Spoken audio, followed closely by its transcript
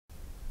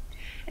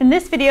In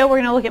this video, we're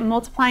going to look at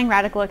multiplying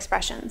radical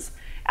expressions.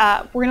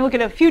 We're going to look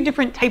at a few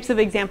different types of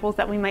examples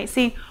that we might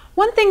see.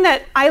 One thing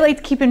that I like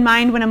to keep in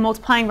mind when I'm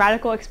multiplying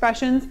radical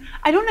expressions,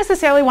 I don't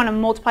necessarily want to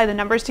multiply the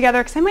numbers together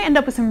because I might end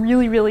up with some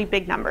really, really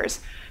big numbers.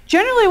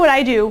 Generally what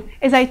I do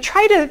is I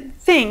try to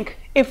think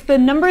if the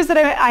numbers that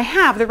I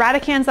have, the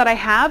radicands that I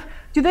have,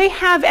 do they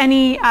have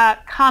any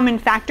common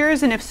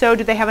factors, and if so,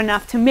 do they have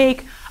enough to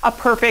make a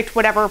perfect,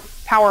 whatever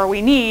power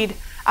we need,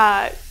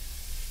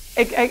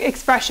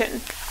 expression.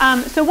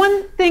 So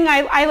one thing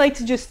I like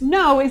to just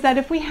know is that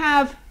if we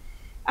have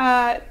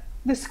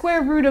the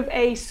square root of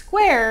a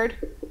squared,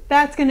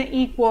 that's going to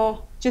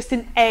equal just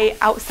an a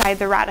outside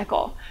the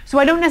radical. So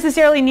I don't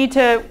necessarily need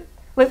to,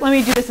 let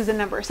me do this as a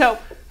number. So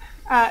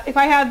if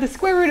I have the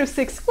square root of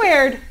 6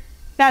 squared,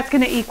 that's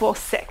going to equal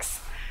 6.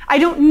 I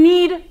don't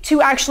need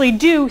to actually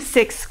do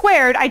 6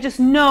 squared. I just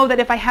know that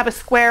if I have a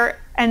square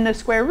and the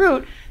square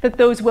root, that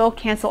those will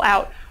cancel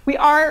out. We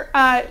are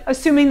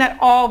assuming that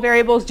all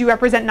variables do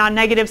represent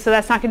non-negative, so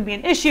that's not going to be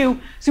an issue.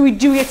 So we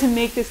do get to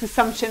make this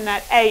assumption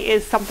that a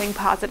is something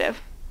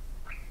positive.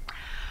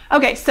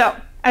 Okay, so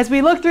as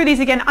we look through these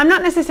again, I'm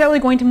not necessarily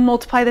going to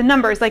multiply the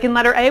numbers. Like in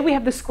letter A, we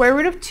have the square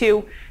root of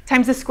 2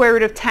 times the square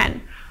root of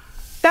 10.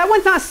 That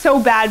one's not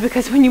so bad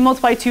because when you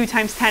multiply 2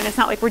 times 10, it's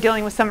not like we're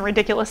dealing with some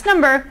ridiculous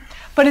number.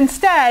 But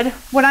instead,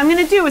 what I'm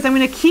going to do is I'm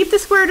going to keep the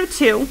square root of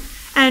 2.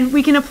 And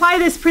we can apply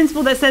this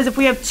principle that says if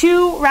we have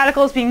two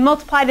radicals being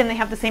multiplied and they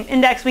have the same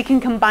index, we can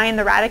combine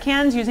the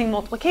radicands using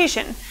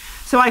multiplication.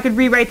 So I could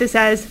rewrite this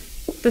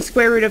as the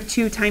square root of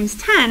 2 times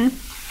 10.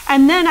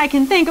 And then I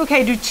can think,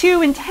 okay, do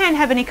 2 and 10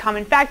 have any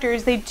common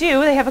factors? They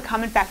do. They have a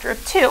common factor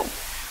of 2.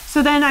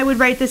 So then I would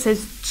write this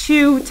as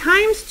 2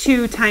 times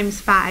 2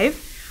 times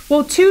 5.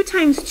 Well, 2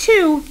 times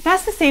 2,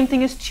 that's the same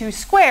thing as 2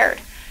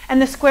 squared.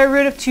 And the square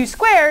root of 2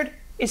 squared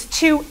is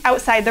 2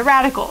 outside the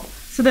radical.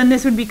 So then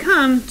this would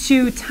become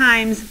 2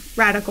 times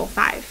radical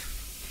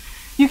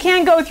 5. You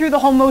can go through the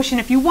whole motion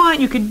if you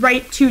want. You could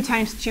write 2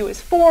 times 2 as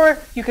 4.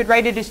 You could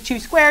write it as 2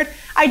 squared.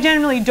 I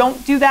generally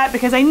don't do that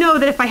because I know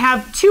that if I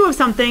have 2 of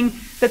something,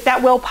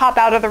 that will pop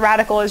out of the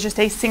radical as just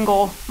a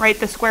single, right?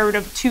 The square root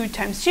of 2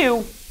 times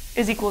 2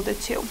 is equal to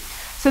 2.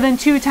 So then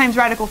 2 times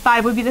radical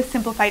 5 would be the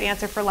simplified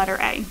answer for letter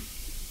A.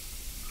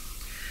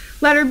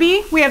 Letter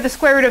B, we have the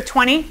square root of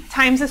 20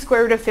 times the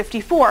square root of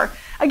 54.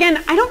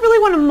 Again, I don't really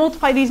want to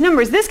multiply these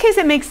numbers. In this case,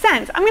 it makes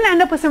sense. I'm going to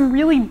end up with some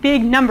really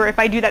big number if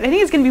I do that. I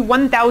think it's going to be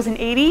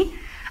 1080.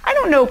 I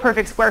don't know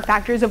perfect square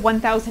factors of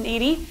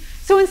 1080.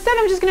 So instead,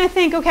 I'm just going to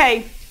think,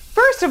 okay,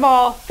 first of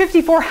all,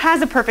 54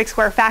 has a perfect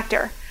square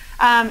factor.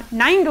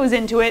 9 goes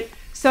into it.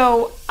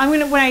 So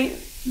when I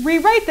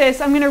rewrite this,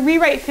 I'm going to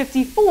rewrite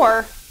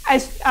 54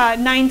 as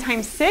 9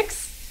 times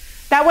 6.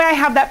 That way I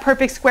have that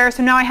perfect square.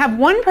 So now I have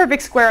one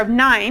perfect square of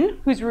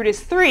 9, whose root is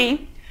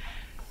 3.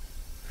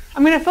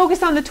 I'm going to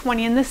focus on the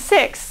 20 and the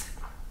 6.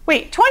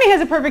 Wait, 20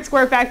 has a perfect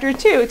square factor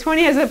too.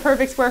 20 has a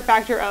perfect square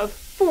factor of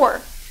 4.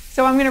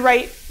 So I'm going to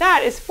write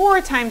that as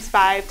 4 times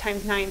 5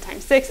 times 9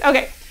 times 6.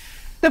 Okay,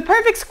 the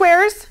perfect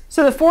squares,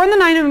 so the 4 and the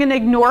 9 I'm going to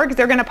ignore because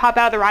they're going to pop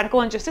out of the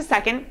radical in just a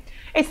second.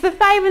 It's the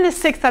 5 and the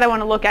 6 that I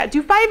want to look at.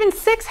 Do 5 and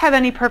 6 have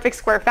any perfect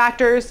square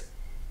factors?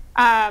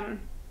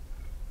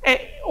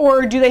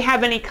 Or do they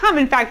have any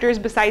common factors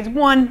besides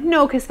 1?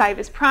 No, because 5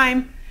 is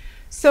prime.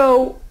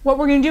 So what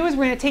we're going to do is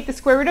we're going to take the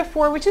square root of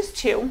 4, which is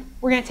 2.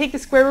 We're going to take the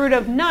square root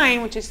of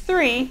 9, which is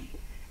 3.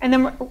 And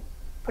then we're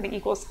putting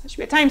equals, that should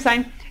be a times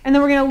sign. And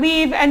then we're going to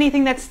leave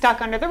anything that's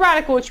stuck under the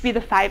radical, which would be the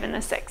 5 and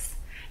the 6.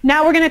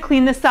 Now we're going to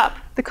clean this up.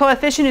 The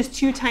coefficient is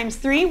 2 times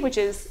 3, which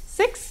is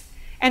 6.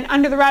 And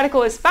under the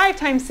radical is 5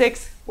 times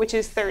 6, which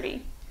is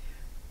 30.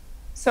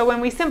 So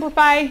when we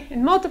simplify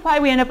and multiply,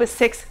 we end up with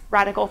 6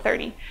 radical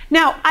 30.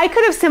 Now, I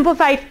could have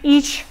simplified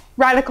each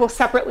radical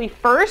separately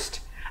first.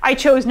 I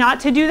chose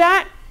not to do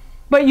that,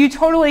 but you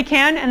totally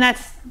can, and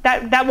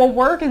that will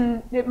work,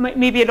 and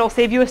maybe it'll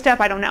save you a step.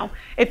 I don't know.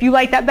 If you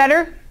like that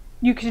better,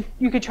 you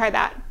could try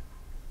that.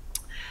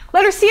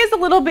 Letter C is a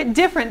little bit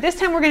different. This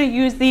time we're going to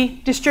use the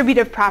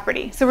distributive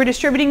property. So we're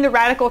distributing the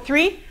radical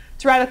 3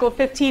 to radical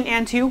 15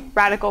 and to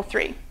radical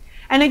 3.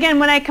 And again,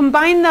 when I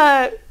combine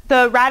the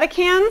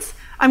radicands,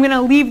 I'm going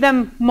to leave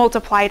them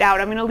multiplied out.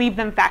 I'm going to leave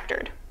them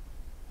factored.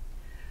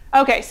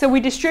 Okay, so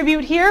we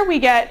distribute here. We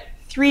get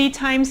 3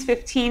 times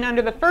 15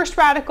 under the first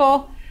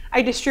radical.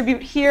 I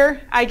distribute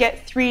here. I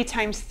get 3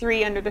 times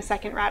 3 under the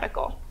second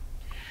radical.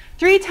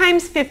 3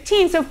 times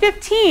 15. So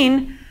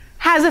 15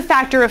 has a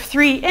factor of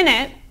 3 in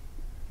it.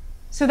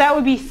 So that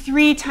would be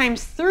 3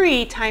 times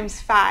 3 times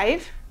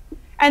 5.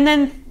 And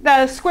then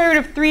the square root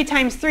of 3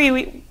 times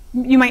 3,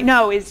 you might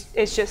know, is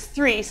just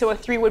 3. So a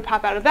 3 would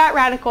pop out of that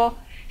radical.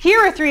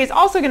 Here a 3 is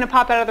also going to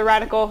pop out of the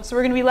radical, so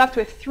we're going to be left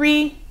with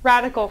 3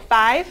 radical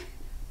 5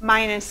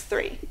 minus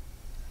 3.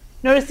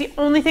 Notice the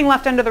only thing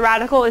left under the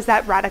radical is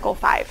that radical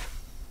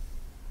 5.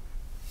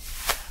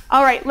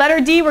 All right, letter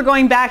D, we're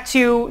going back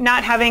to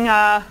not having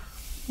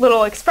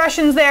little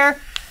expressions there.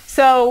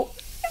 So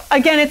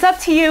again, it's up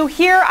to you.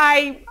 Here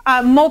I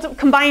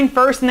combined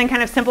first and then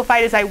kind of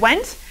simplified as I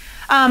went.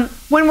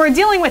 When we're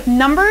dealing with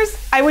numbers,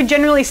 I would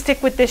generally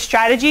stick with this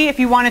strategy. If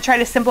you want to try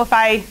to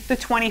simplify the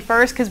 20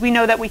 first, because we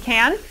know that we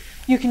can,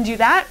 you can do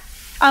that.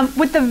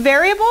 With the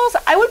variables,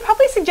 I would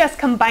probably suggest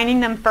combining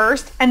them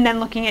first and then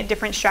looking at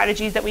different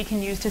strategies that we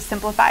can use to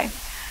simplify.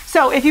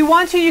 So if you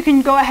want to, you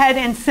can go ahead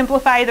and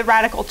simplify the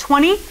radical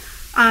 20.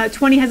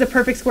 20 has a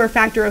perfect square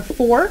factor of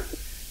 4.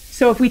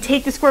 So if we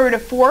take the square root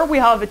of 4,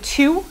 we'll have a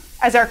 2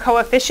 as our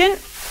coefficient.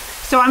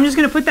 So I'm just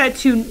going to put that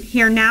 2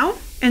 here now,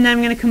 and then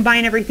I'm going to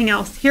combine everything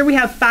else. Here we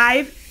have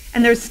 5,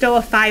 and there's still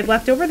a 5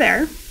 left over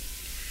there.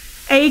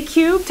 A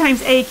cubed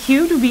times a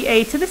cubed would be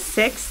a to the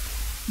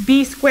 6th.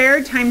 B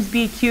squared times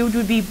b cubed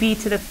would be b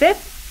to the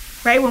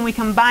 5th. Right? When we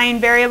combine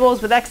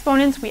variables with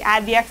exponents, we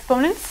add the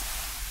exponents.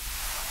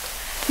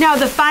 Now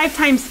the 5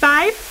 times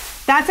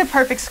 5, that's a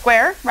perfect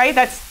square, right?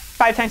 That's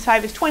 5 times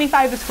 5 is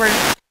 25, the square root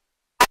of 5.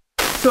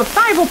 So a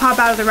 5 will pop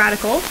out of the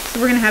radical. So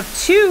we're going to have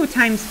 2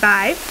 times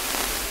 5.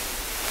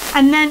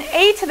 And then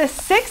a to the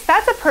 6th,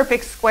 that's a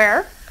perfect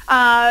square.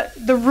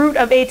 The root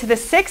of a to the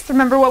 6th,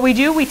 remember what we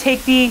do? We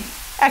take the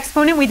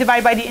exponent, we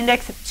divide by the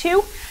index of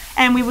 2,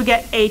 and we would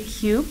get a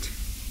cubed.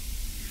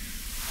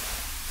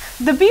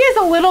 The b is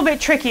a little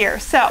bit trickier.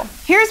 So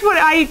here's what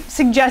I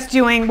suggest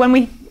doing when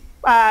we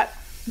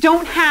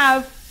don't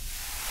have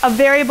a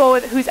variable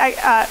whose,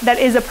 that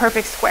is a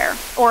perfect square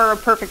or a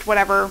perfect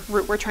whatever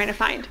root we're trying to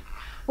find.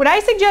 What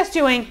I suggest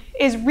doing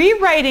is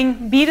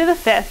rewriting b to the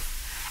 5th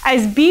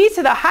as b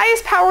to the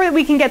highest power that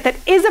we can get that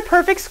is a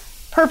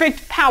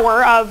perfect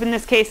power of, in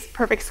this case,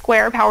 perfect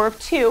square, power of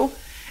 2,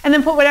 and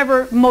then put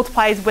whatever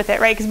multiplies with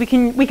it, right? Because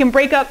we can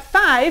break up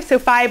 5, so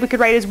 5 we could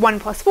write as 1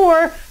 plus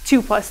 4,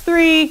 2 plus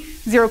 3,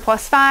 0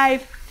 plus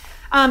 5.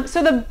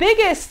 So the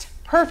biggest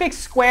perfect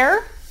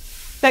square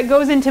that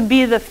goes into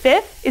b to the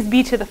 5th is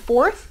b to the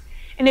 4th,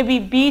 and it'd be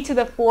b to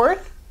the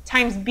 4th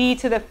times b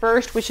to the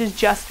 1st, which is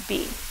just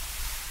b.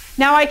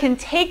 Now I can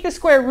take the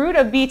square root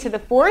of b to the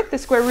 4th. The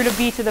square root of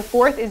b to the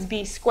 4th is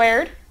b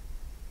squared.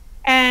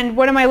 And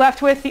what am I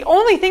left with? The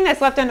only thing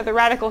that's left under the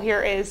radical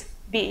here is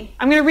b.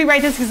 I'm going to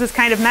rewrite this because it's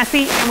kind of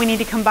messy, and we need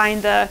to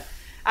combine the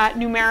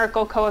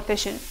numerical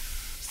coefficient.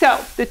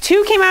 So the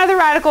 2 came out of the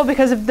radical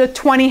because of the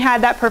 20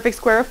 had that perfect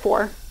square of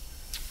 4.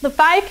 The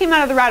 5 came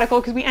out of the radical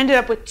because we ended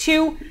up with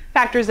 2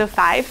 factors of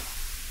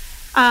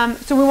 5.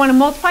 So we want to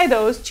multiply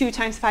those. 2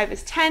 times 5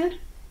 is 10.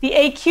 The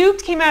a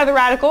cubed came out of the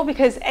radical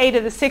because a to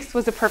the 6th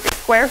was a perfect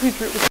square whose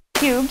root was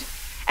cubed.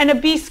 And a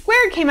b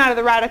squared came out of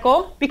the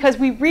radical because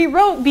we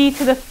rewrote b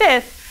to the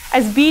 5th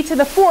as b to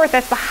the 4th.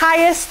 That's the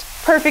highest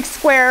perfect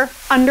square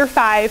under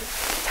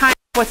 5 times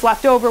what's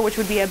left over, which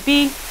would be a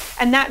b.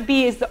 And that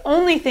b is the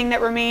only thing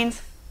that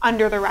remains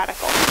under the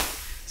radical.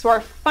 So our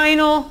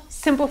final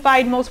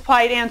simplified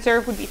multiplied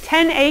answer would be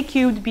 10a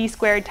cubed b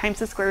squared times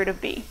the square root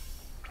of b.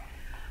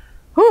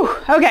 Whew,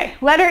 okay,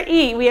 letter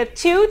E. We have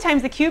 2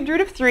 times the cubed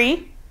root of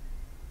 3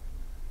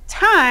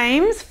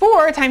 times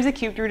 4 times the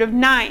cubed root of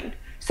 9.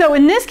 So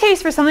in this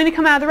case, for something to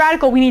come out of the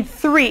radical, we need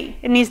 3.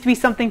 It needs to be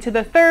something to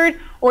the 3rd,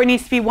 or it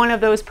needs to be one of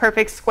those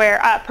perfect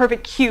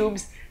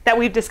cubes that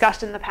we've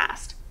discussed in the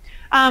past.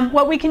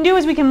 What we can do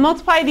is we can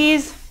multiply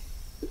these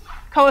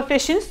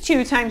coefficients.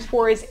 2 times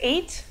 4 is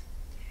 8.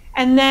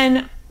 And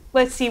then,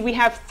 let's see, we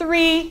have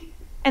 3,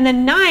 and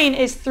then 9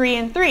 is 3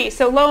 and 3.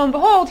 So lo and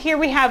behold, here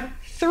we have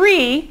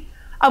 3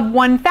 of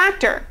one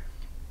factor.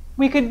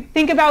 We could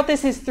think about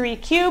this as 3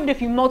 cubed.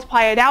 If you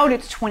multiply it out,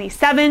 it's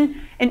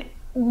 27. And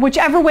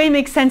whichever way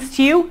makes sense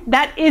to you,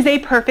 that is a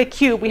perfect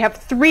cube. We have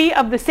 3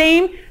 of the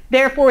same,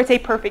 therefore it's a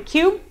perfect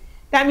cube.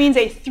 That means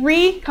a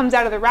 3 comes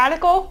out of the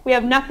radical. We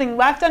have nothing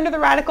left under the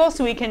radical,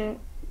 so we can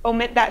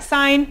omit that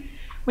sign.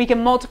 We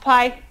can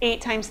multiply. 8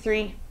 times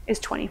 3 is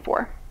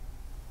 24.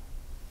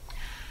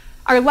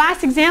 Our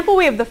last example,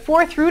 we have the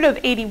 4th root of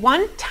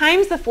 81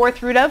 times the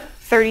 4th root of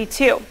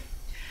 32.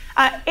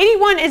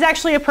 81 is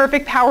actually a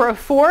perfect power of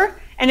 4,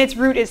 and its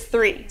root is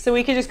 3. So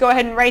we could just go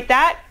ahead and write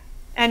that,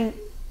 and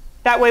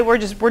that way we're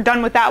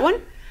done with that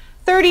one.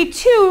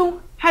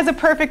 32 has a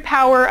perfect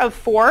power of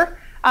 4.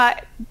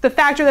 The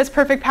factor that's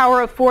perfect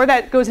power of 4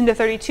 that goes into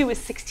 32 is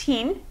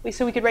 16.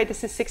 So we could write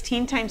this as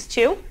 16 times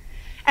 2.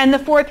 And the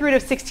 4th root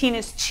of 16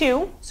 is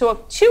 2. So a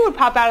 2 would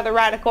pop out of the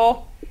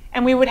radical,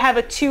 and we would have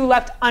a 2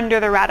 left under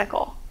the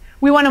radical.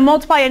 We want to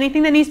multiply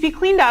anything that needs to be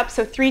cleaned up.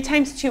 So 3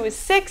 times 2 is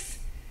 6.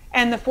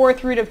 And the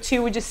 4th root of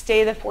 2 would just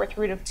stay the 4th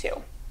root of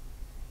 2.